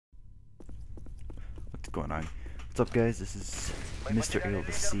going on? What's up, guys? This is Mr. Able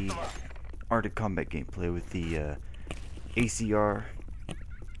to See Arctic Combat gameplay with the ACR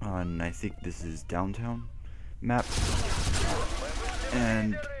on, I think this is Downtown map.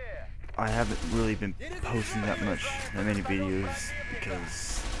 And I haven't really been posting that many videos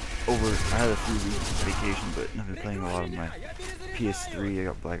because I had a 3-week vacation, but I've been playing a lot of my PS3. I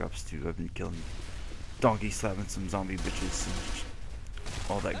got Black Ops 2. I've been killing donkey slapping some zombie bitches and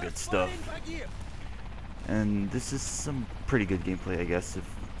all that good stuff. And this is some pretty good gameplay, I guess. If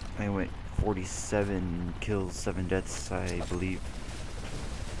I went 47 kills, 7 deaths, I believe.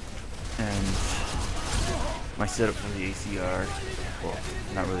 And my setup for the ACR, well,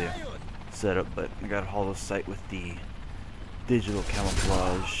 not really a setup, but I got a hollow sight with the digital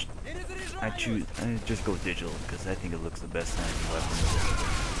camouflage. I just go digital because I think it looks the best on any weapon.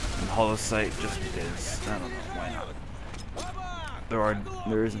 And hollow sight just because, I don't know, why not?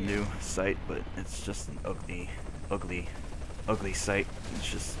 There is a new sight, but it's just an ugly sight.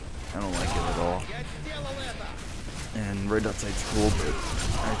 It's just, I don't like it at all. And red dot sight's cool, but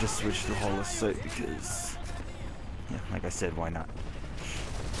I just switched to hollow sight because, yeah, like I said, why not?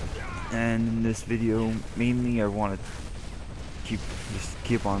 And in this video, mainly I want to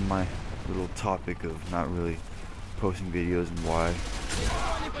keep on my little topic of not really posting videos and why.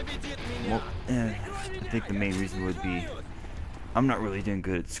 Well, and I think the main reason would be I'm not really doing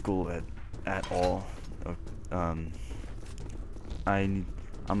good at school at all. I'm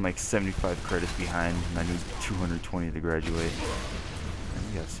like 75 credits behind, and I need 220 to graduate.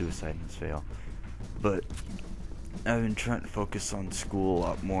 And we got suicide in this fail. But I've been trying to focus on school a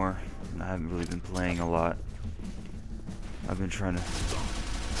lot more, and I haven't really been playing a lot. I've been trying to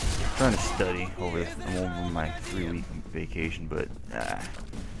study I'm over my 3-week vacation, but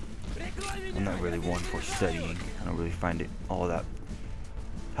I'm not really one for studying. I don't really find it all that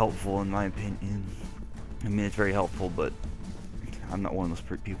helpful, in my opinion. I mean, it's very helpful, but I'm not one of those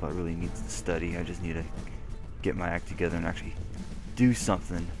people that really needs to study. I just need to get my act together and actually do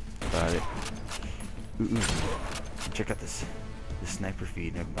something about it. Ooh. Check out this sniper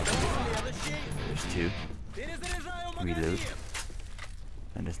feed. There's 2. Reload.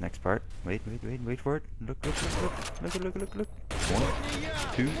 And this next part. Wait for it. Look. 1,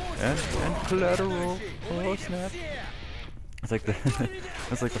 2, and collateral. Oh snap! It's like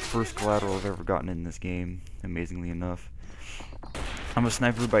that's like the first collateral I've ever gotten in this game. Amazingly enough, I'm a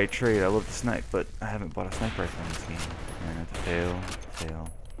sniper by trade. I love to snipe, but I haven't bought a sniper rifle in this game. And I have to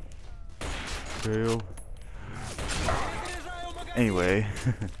fail. Anyway,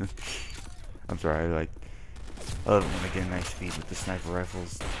 I'm sorry. I love when I get a nice feed with the sniper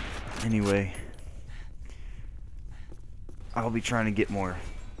rifles. Anyway, I'll be trying to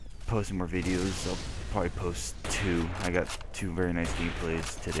posting more videos. I'll probably post 2. I got 2 very nice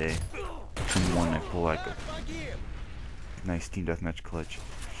gameplays today. And one I pull like a nice team deathmatch clutch.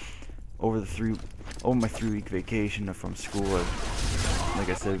 Over my 3-week vacation from school, like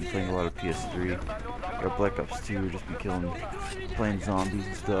I said, I've been playing a lot of PS3. Got Black Ops 2, just been playing zombies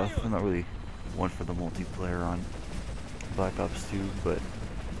and stuff. I'm not really one for the multiplayer on Black Ops 2, but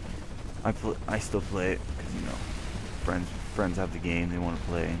I still play it because, you know, friends have the game, they want to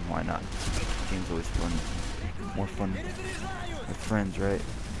play, and why not? The game's always fun, more fun with friends, right?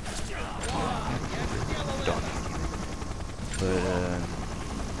 But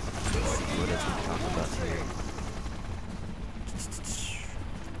let's see what else we can talk about here.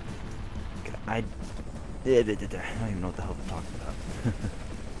 I don't even know what the hell to talk about.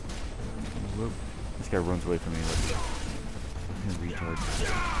 This guy runs away from me like a retard.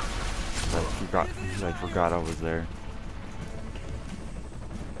 I forgot I was there.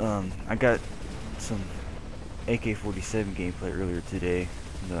 I got some AK-47 gameplay earlier today.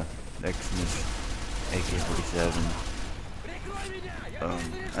 The Xmas AK-47.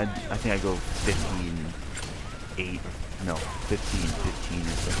 I think I go 15-8, no, 15-15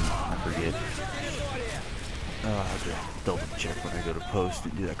 or something. I forget. I'll have to double check when I go to post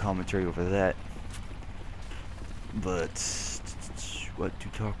and do that commentary over that. But what to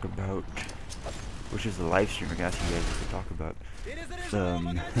talk about? Which is the live stream, I guess you guys could talk about.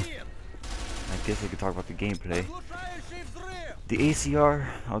 I guess I could talk about the gameplay. The ACR,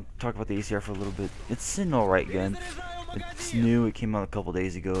 I'll talk about the ACR for a little bit. It's an alright gun. It's new, it came out a couple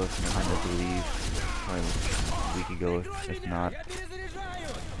days ago, I believe. Probably a week ago, if not.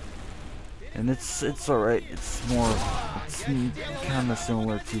 And it's alright. It's kind of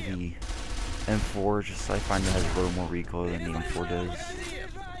similar to the M4, just I find it has a little more recoil than the M4 does.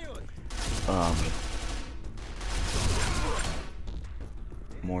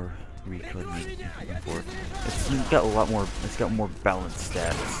 recode the M4. It's got a lot more. It's got more balanced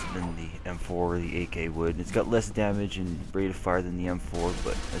stats than the M4 or the AK would. It's got less damage and rate of fire than the M4,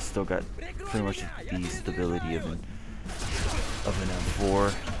 but it's still got pretty much the stability of an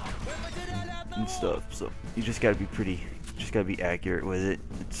M4 and stuff. So you just gotta be accurate with it.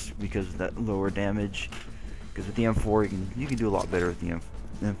 It's because of that lower damage. Because with the M4, you can do a lot better with the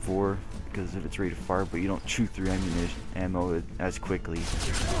M4 because of its rate of fire, but you don't chew through ammo as quickly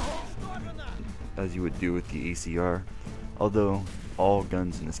as you would do with the ACR. Although all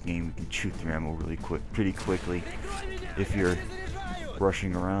guns in this game can chew through ammo pretty quickly if you're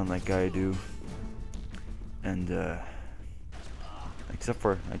rushing around like I do. And except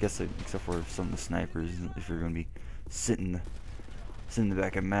for some of the snipers, if you're gonna be sitting in the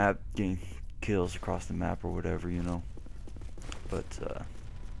back of the map getting kills across the map or whatever, you know. But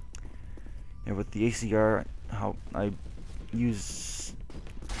yeah, with the ACR, how I use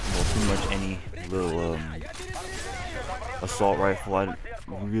pretty much any little assault rifle. I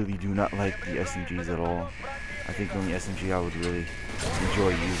really do not like the SMGs at all. I think the only SMG I would really enjoy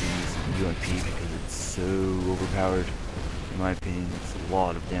using is the UMP because it's so overpowered. In my opinion, it's a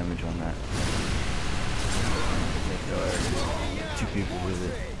lot of damage on that. I think there are 2 people with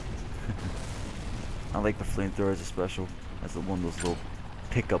it. I like the flamethrower as a special, as one of those little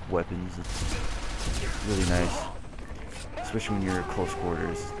pickup weapons. It's really nice, especially when you're in close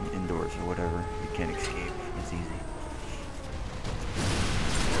quarters, indoors or whatever. You can't escape. It's easy.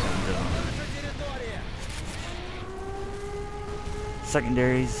 And,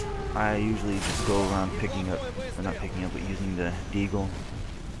 secondaries, I usually just go around using the Deagle.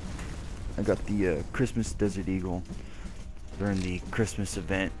 I got the Christmas Desert Eagle during the Christmas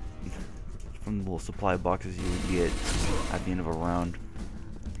event from the little supply boxes you would get at the end of a round,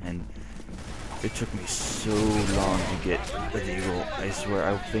 and it took me so long to get a Deagle. I swear,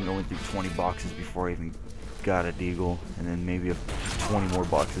 I think I went through 20 boxes before I even got a Deagle, and then maybe 20 more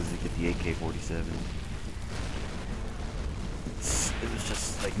boxes to get the AK-47. It was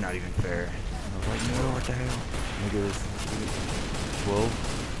just like not even fair. I was like, no, what the hell? Look at this. 12.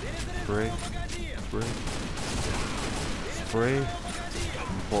 Spray.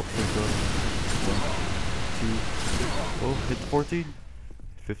 Pull up 1, 2. Oh, hit the 14.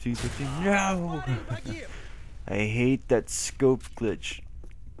 15. No! I hate that scope glitch.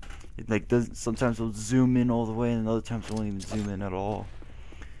 It like doesn't. Sometimes it'll zoom in all the way, and other times it won't even zoom in at all.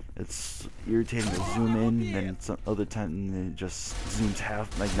 It's irritating to zoom in, and then some other time it just zooms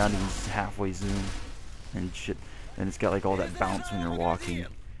like not even halfway zoom, and shit. And it's got like all that bounce when you're walking.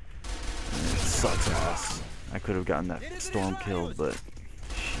 And it sucks ass. I could have gotten that storm kill, but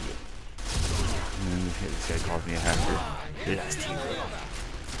shit. And then this guy calls me a hacker. That's T-Bro.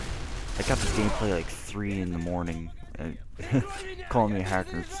 I got this gameplay like 3 in the morning, and calling me a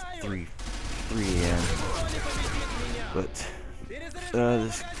hacker, it's 3 a.m. But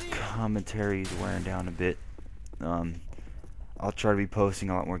this commentary is wearing down a bit. I'll try to be posting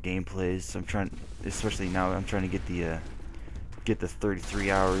a lot more gameplays. I'm trying, especially now, I'm trying to get the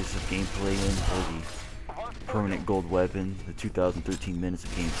 33 hours of gameplay in for the permanent gold weapon, the 2013 minutes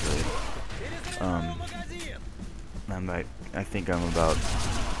of gameplay. I think I'm about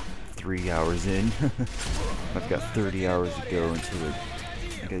 3 hours in. I've got 30 hours to go into it.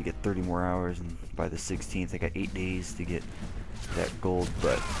 I gotta get 30 more hours, and by the 16th I got 8 days to get that gold.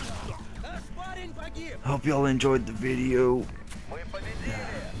 But hope y'all enjoyed the video.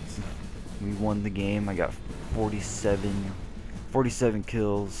 We won the game. I got 47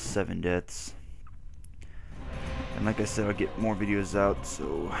 kills, 7 deaths. And like I said, I'll get more videos out,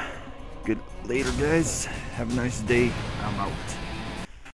 so good later guys. Have a nice day. I'm out.